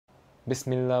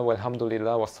Bismillah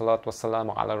walhamdulillah wassalatu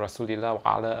wassalamu ala rasulillah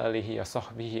wa ala alihi wa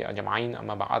sahbihi ajma'in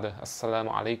amma ba'da. Assalamu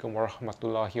alaikum wa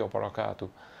rahmatullahi wa barakatuh.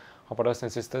 Our brothers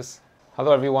and sisters,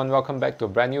 hello everyone, welcome back to a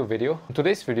brand new video. In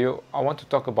today's video, I want to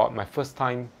talk about my first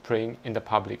time praying in the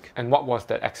public and what was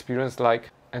that experience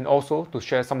like, and also to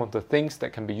share some of the things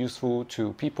that can be useful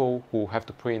to people who have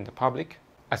to pray in the public,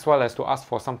 as well as to ask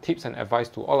for some tips and advice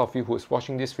to all of you who is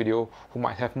watching this video who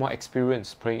might have more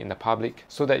experience praying in the public,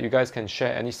 so that you guys can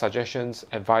share any suggestions,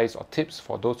 advice or tips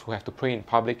for those who have to pray in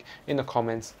public in the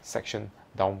comments section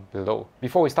down below.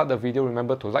 Before we start the video,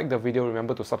 remember to like the video,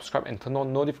 remember to subscribe and turn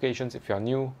on notifications if you are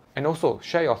new, and also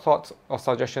share your thoughts or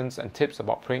suggestions and tips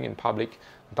about praying in public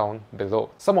down below.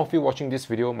 Some of you watching this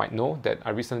video might know that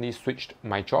I recently switched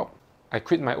my job. I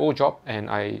quit my old job and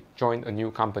I joined a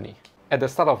new company. At the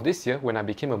start of this year, when I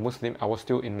became a Muslim, I was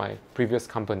still in my previous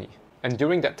company. And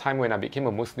during that time when I became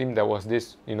a Muslim, there was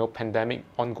this, pandemic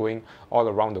ongoing all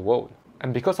around the world.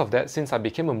 And because of that, since I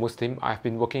became a Muslim, I've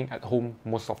been working at home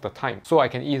most of the time. So I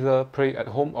can either pray at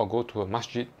home or go to a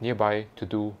masjid nearby to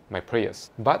do my prayers.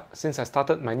 But since I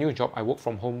started my new job, I work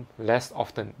from home less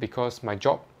often because my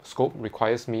job scope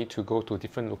requires me to go to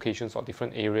different locations or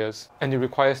different areas, and it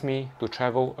requires me to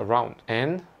travel around.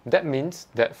 And that means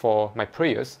that for my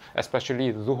prayers,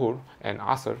 especially Zuhur and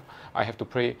Asr, I have to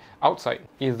pray outside,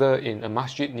 either in a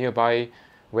masjid nearby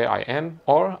where I am,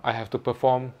 or I have to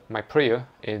perform my prayer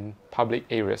in public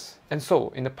areas. And so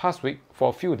in the past week, for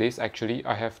a few days actually,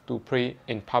 I have to pray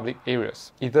in public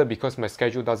areas, either because my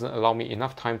schedule doesn't allow me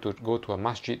enough time to go to a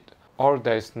masjid, or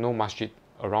there is no masjid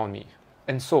around me.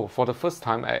 And so for the first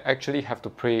time, I actually have to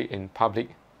pray in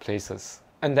public places.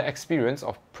 And the experience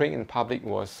of praying in public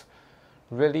was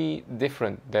really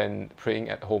different than praying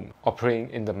at home or praying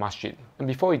in the masjid. And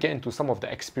before we get into some of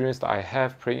the experience that I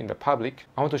have praying in the public,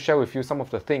 I want to share with you some of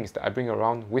the things that I bring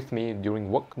around with me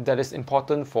during work that is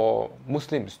important for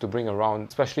Muslims to bring around,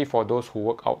 especially for those who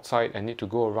work outside and need to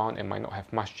go around and might not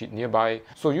have masjid nearby.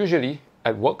 So usually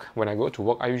at work, when I go to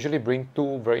work, I usually bring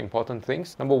two very important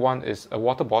things. Number one is a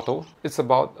water bottle. It's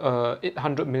about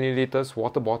 800 milliliters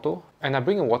water bottle. And I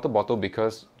bring a water bottle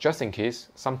because just in case,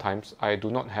 sometimes I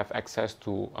do not have access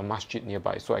to a masjid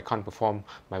nearby, so I can't perform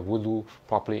my wudu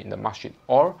properly in the masjid.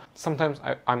 Or sometimes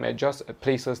I'm at just at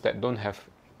places that don't have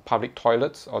public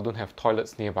toilets or don't have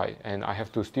toilets nearby, and I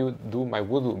have to still do my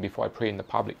wudu before I pray in the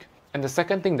public. And the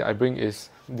second thing that I bring is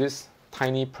this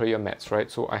tiny prayer mats, right?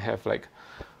 So I have like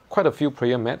quite a few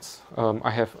prayer mats. I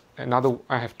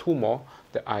have two more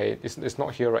that it's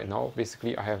not here right now.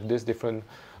 Basically, I have these different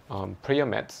prayer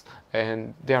mats,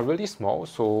 and they are really small,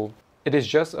 so it is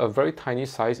just a very tiny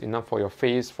size, enough for your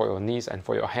face, for your knees, and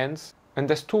for your hands. And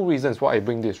there's two reasons why I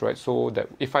bring this, right? So that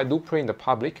if I do pray in the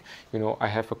public, I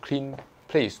have a clean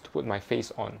place to put my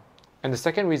face on. And the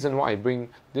second reason why I bring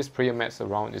these prayer mats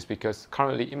around is because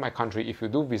currently in my country, if you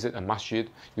do visit a masjid,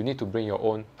 you need to bring your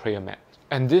own prayer mat.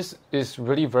 And this is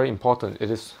really very important.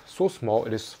 It is so small,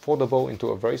 it is foldable into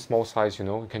a very small size,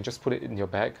 you can just put it in your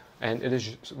bag. And it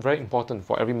is very important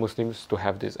for every Muslim to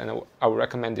have this, and I would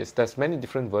recommend this. There's many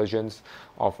different versions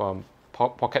of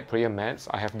pocket prayer mats.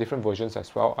 I have different versions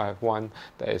as well. I have one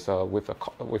that is with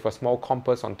a small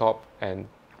compass on top, and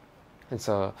it's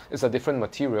a different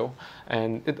material,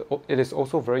 and it is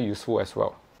also very useful as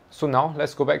well. So now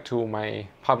let's go back to my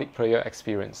public prayer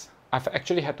experience. I've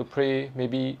actually had to pray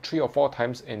maybe 3 or 4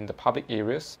 times in the public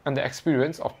areas, and the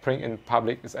experience of praying in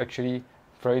public is actually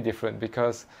very different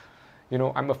because,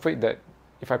 I'm afraid that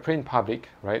if I pray in public,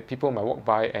 right, people might walk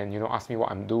by and, ask me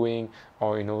what I'm doing,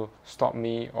 or, stop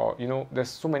me, or, there's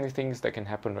so many things that can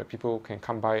happen, right? People can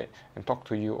come by and talk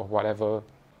to you or whatever.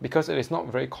 Because it is not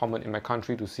very common in my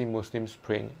country to see Muslims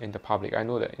praying in the public. I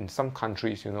know that in some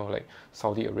countries, like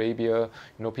Saudi Arabia,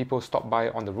 people stop by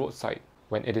on the roadside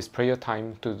when it is prayer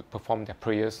time to perform their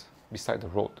prayers beside the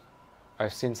road.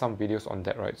 I've seen some videos on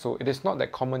that, right? So it is not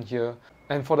that common here.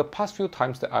 And for the past few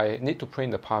times that I need to pray in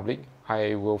the public,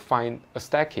 I will find a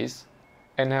staircase,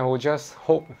 and I will just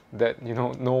hope that,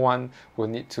 no one will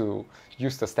need to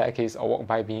use the staircase or walk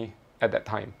by me at that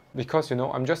time. Because,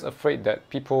 I'm just afraid that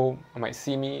people might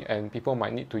see me and people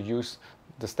might need to use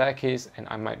the staircase and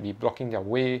I might be blocking their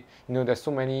way. There's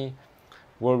so many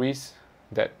worries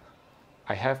that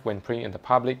I have when praying in the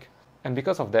public, and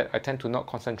because of that I tend to not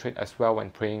concentrate as well when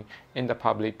praying in the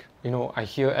public. I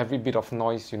hear every bit of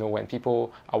noise, when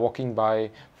people are walking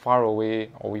by far away,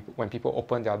 or when people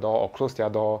open their door or close their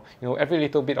door, every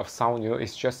little bit of sound,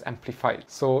 is just amplified.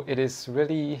 So it is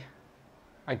really,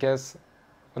 I guess,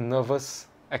 a nervous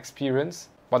experience,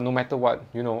 but no matter what,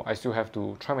 I still have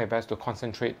to try my best to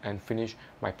concentrate and finish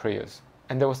my prayers.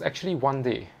 And there was actually one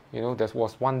day, You know, there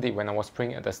was one day when I was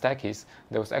praying at the staircase,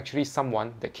 there was actually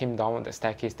someone that came down the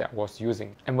staircase that I was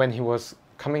using. And when he was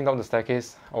coming down the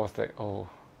staircase, I was like, oh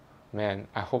man,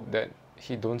 I hope that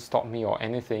he don't stop me or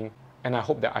anything. And I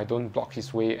hope that I don't block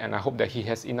his way, and I hope that he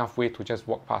has enough way to just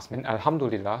walk past me. And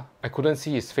Alhamdulillah, I couldn't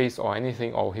see his face or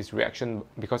anything or his reaction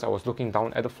because I was looking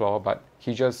down at the floor, but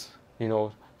he just, you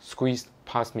know, squeezed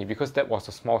past me because that was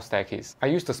a small staircase. I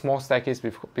used the small staircase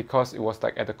because it was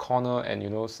like at the corner, and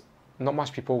you know, not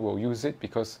much people will use it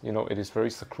because, you know, it is very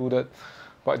secluded.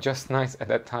 But just nice at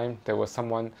that time, there was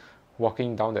someone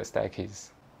walking down that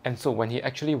staircase. And so when he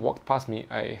actually walked past me,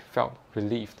 I felt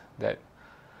relieved that,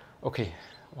 okay,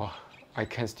 well, I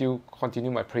can still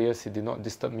continue my prayers. He did not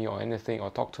disturb me or anything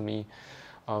or talk to me,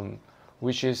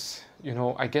 which is, you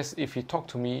know, I guess if he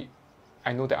talked to me,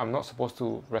 I know that I'm not supposed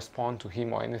to respond to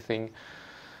him or anything,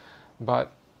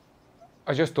 but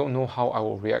I just don't know how I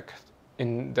will react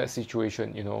in that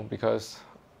situation, you know, because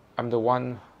I'm the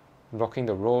one blocking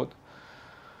the road.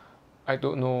 I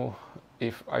don't know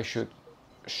if I should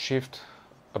shift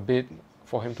a bit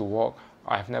for him to walk.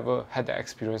 I've never had that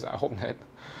experience. I hope that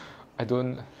I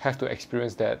don't have to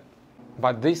experience that.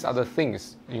 But these are the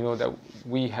things, you know, that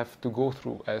we have to go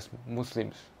through as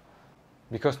Muslims.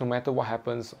 Because no matter what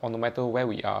happens or no matter where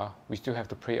we are, we still have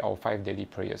to pray our 5 daily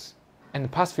prayers. And the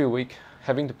past few weeks,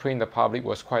 having to pray in the public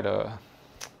was quite a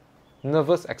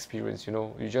nervous experience, you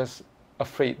know. You're just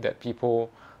afraid that people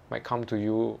might come to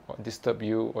you or disturb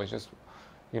you or just,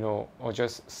 you know, or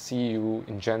just see you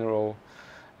in general.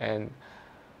 And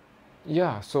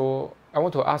yeah, so I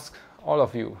want to ask all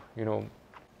of you, you know,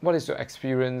 what is your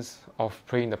experience of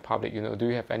praying in the public? You know, do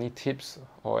you have any tips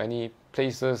or any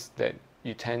places that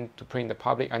you tend to pray in the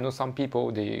public? I know some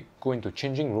people, they go into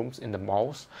changing rooms in the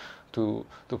malls to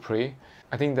pray.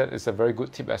 I think that is a very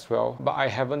good tip as well, but I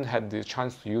haven't had the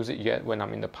chance to use it yet when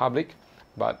I'm in the public.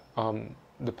 But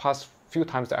the past few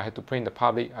times that I had to pray in the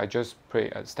public, I just pray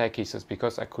at staircases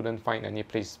because I couldn't find any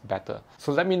place better.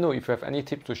 So let me know if you have any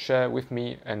tips to share with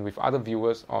me and with other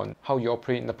viewers on how you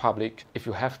pray in the public, if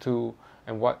you have to,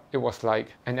 and what it was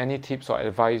like, and any tips or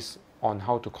advice on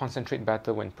how to concentrate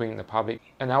better when praying in the public.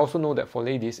 And I also know that for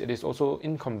ladies, it is also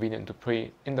inconvenient to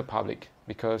pray in the public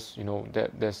because, you know,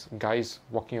 there's guys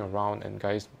walking around and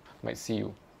guys might see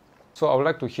you. So I would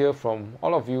like to hear from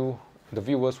all of you, the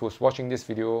viewers who's watching this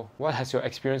video, what has your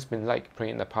experience been like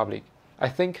praying in the public? I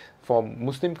think for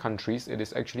Muslim countries, it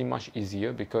is actually much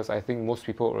easier because I think most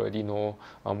people already know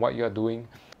what you are doing.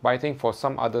 But I think for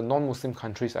some other non-Muslim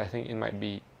countries, I think it might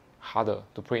be harder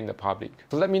to pray in the public.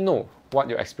 So let me know what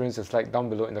your experience is like down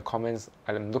below in the comments.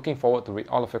 I'm looking forward to read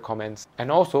all of your comments. And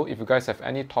also, if you guys have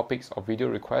any topics or video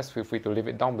requests, feel free to leave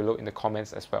it down below in the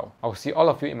comments as well. I'll see all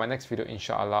of you in my next video,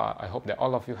 inshallah. I hope that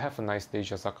all of you have a nice day.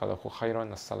 Jazakallahu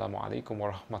khairan. Assalamu alaikum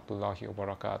wa rahmatullahi wa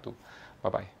barakatuh. Bye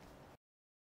bye.